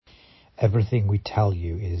Everything we tell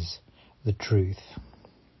you is the truth.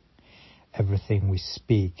 Everything we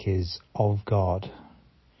speak is of God.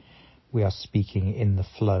 We are speaking in the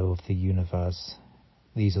flow of the universe.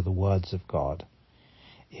 These are the words of God,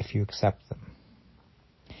 if you accept them.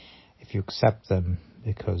 If you accept them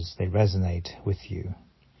because they resonate with you,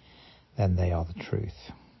 then they are the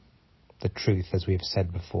truth. The truth, as we have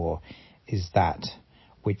said before, is that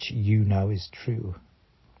which you know is true.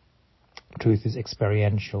 Truth is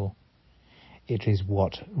experiential. It is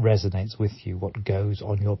what resonates with you, what goes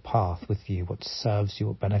on your path with you, what serves you,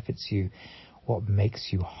 what benefits you, what makes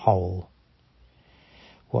you whole,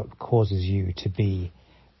 what causes you to be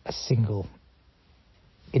a single,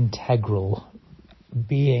 integral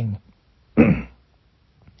being.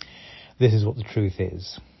 This is what the truth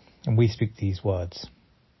is. And we speak these words.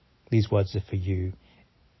 These words are for you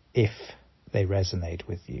if they resonate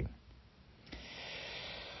with you.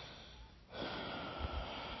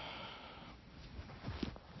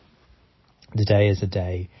 Today is a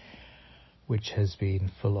day which has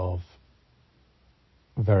been full of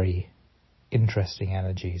very interesting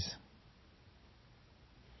energies,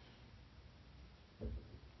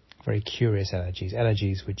 very curious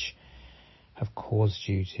energies which have caused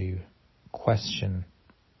you to question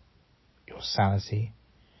your sanity,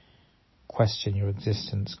 question your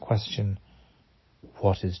existence, question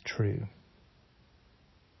what is true.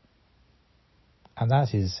 And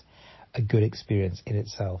that is a good experience in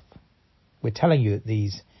itself. We're telling you that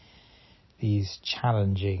these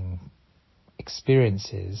challenging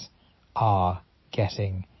experiences are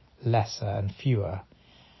getting lesser and fewer,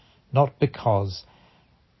 not because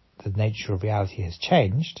the nature of reality has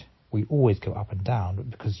changed, we always go up and down, but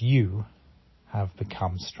because you have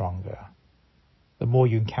become stronger. The more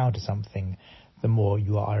you encounter something, the more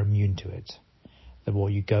you are immune to it. The more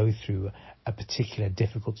you go through a particular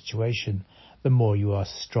difficult situation, the more you are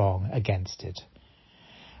strong against it.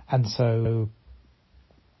 And so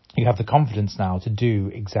you have the confidence now to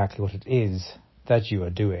do exactly what it is that you are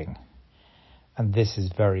doing. And this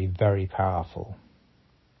is very, very powerful.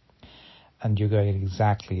 And you're going in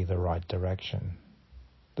exactly the right direction.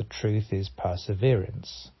 The truth is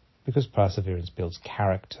perseverance, because perseverance builds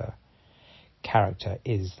character. Character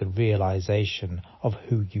is the realization of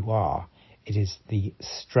who you are. It is the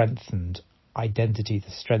strengthened identity,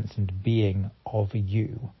 the strengthened being of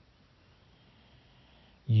you.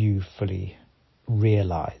 You fully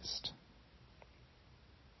realized.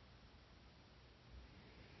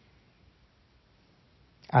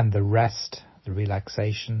 And the rest, the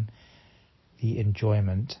relaxation, the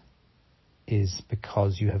enjoyment is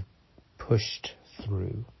because you have pushed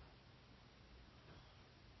through.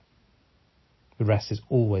 The rest is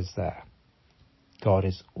always there. God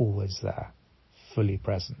is always there, fully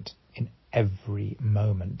present in every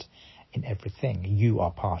moment, in everything. You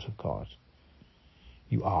are part of God.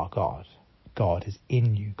 You are God. God is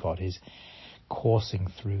in you. God is coursing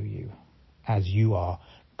through you, as you are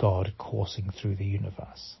God coursing through the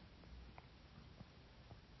universe.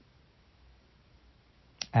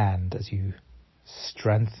 And as you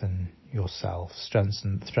strengthen yourself,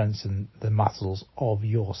 strengthen the muscles of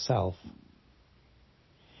yourself,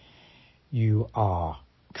 you are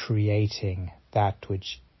creating that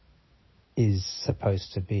which is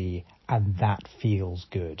supposed to be, and that feels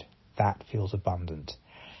good, that feels abundant,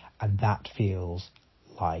 and that feels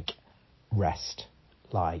like rest,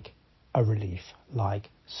 like a relief, like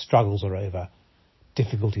struggles are over,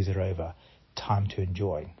 difficulties are over, time to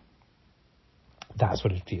enjoy. That's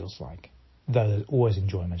what it feels like. Though there's always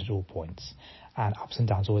enjoyment at all points, and ups and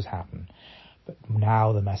downs always happen. But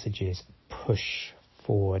now the message is push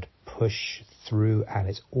forward, push through, and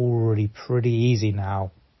it's already pretty easy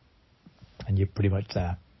now, and you're pretty much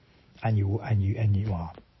there, and you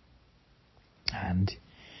are, and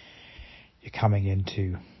you're coming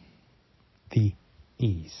into the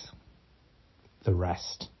ease, the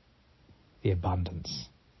rest, the abundance.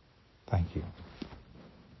 Thank you.